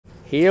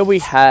Here we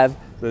have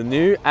the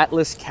new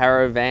Atlas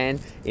Caravan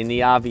in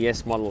the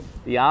RVS model.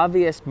 The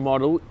RVS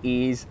model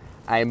is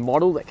a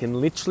model that can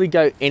literally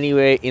go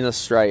anywhere in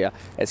Australia.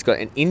 It's got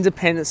an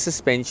independent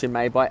suspension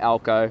made by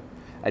Alco,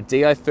 a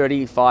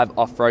DO35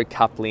 off-road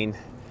coupling,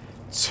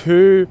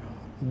 two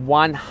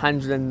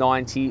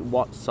 190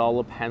 watt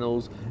solar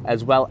panels,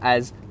 as well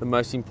as the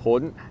most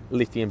important,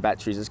 lithium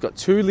batteries. It's got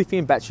two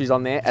lithium batteries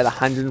on there at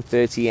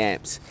 130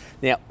 amps.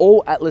 Now,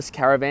 all Atlas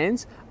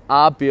Caravans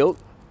are built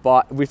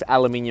with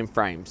aluminium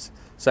frames.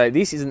 So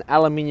this is an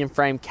aluminium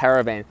frame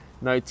Caravan,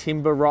 no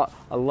timber rot,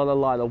 a lot of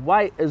lighter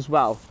weight as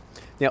well.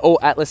 Now, all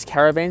Atlas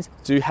Caravans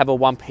do have a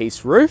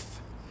one-piece roof,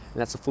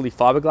 and that's a fully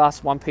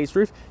fiberglass one-piece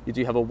roof. You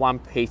do have a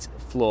one-piece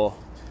floor.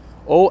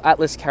 All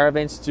Atlas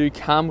Caravans do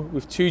come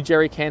with two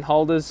jerry can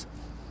holders,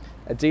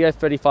 a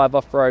DO35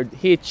 off-road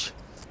hitch,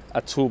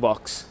 a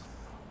toolbox,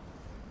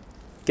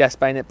 gas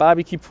bayonet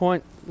barbecue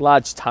point,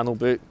 large tunnel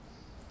boot,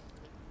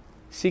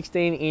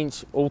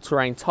 16-inch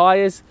all-terrain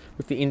tyres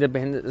with the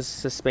independent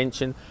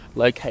suspension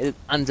located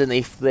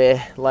underneath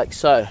there, like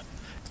so.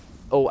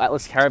 All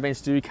Atlas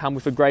Caravans do come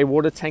with a grey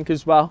water tank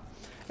as well,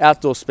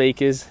 outdoor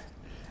speakers,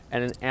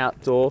 and an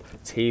outdoor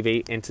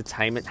TV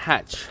entertainment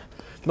hatch.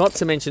 Not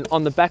to mention,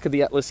 on the back of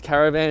the Atlas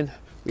Caravan,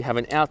 we have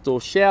an outdoor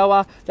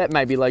shower that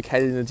may be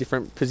located in a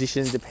different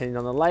position depending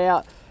on the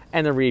layout,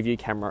 and a rear view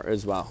camera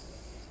as well.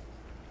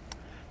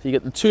 So you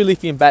got the two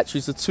lithium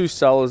batteries, the two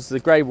solars, the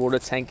grey water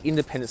tank,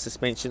 independent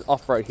suspension,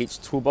 off-road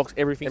hitch, toolbox,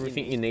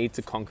 everything you need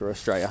to conquer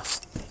Australia.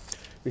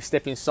 We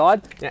step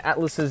inside. Now,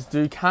 Atlases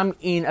do come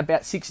in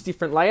about 6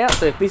 different layouts,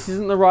 so if this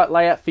isn't the right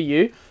layout for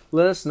you,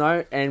 let us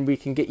know and we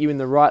can get you in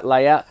the right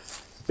layout.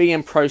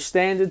 BM Pro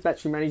standard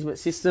battery management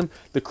system,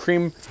 the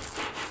crim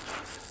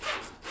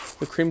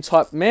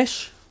type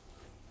mesh,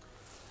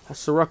 a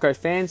Sirocco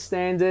fan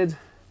standard,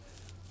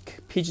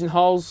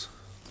 pigeonholes,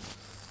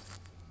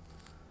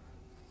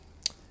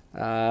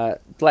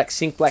 black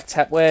sink, black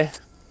tapware.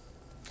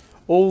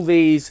 All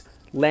these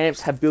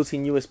lamps have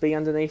built-in USB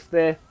underneath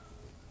there.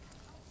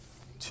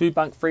 2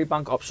 bunk, 3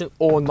 bunk option,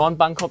 or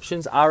non-bunk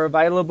options are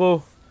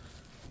available.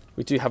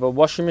 We do have a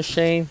washing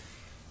machine,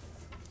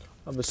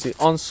 obviously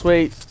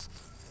ensuite.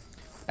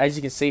 As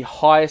you can see,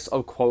 highest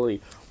of quality.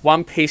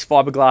 One-piece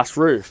fiberglass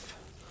roof,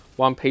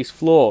 one-piece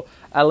floor,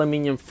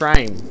 aluminium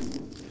frame,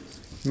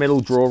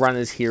 metal drawer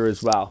runners here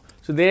as well.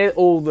 So they're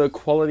all the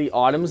quality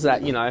items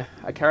that, you know,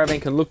 a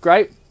Caravan can look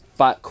great,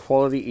 but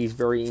quality is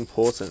very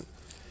important.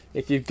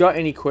 If you've got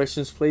any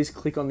questions, please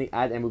click on the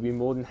ad and we'll be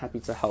more than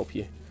happy to help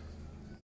you.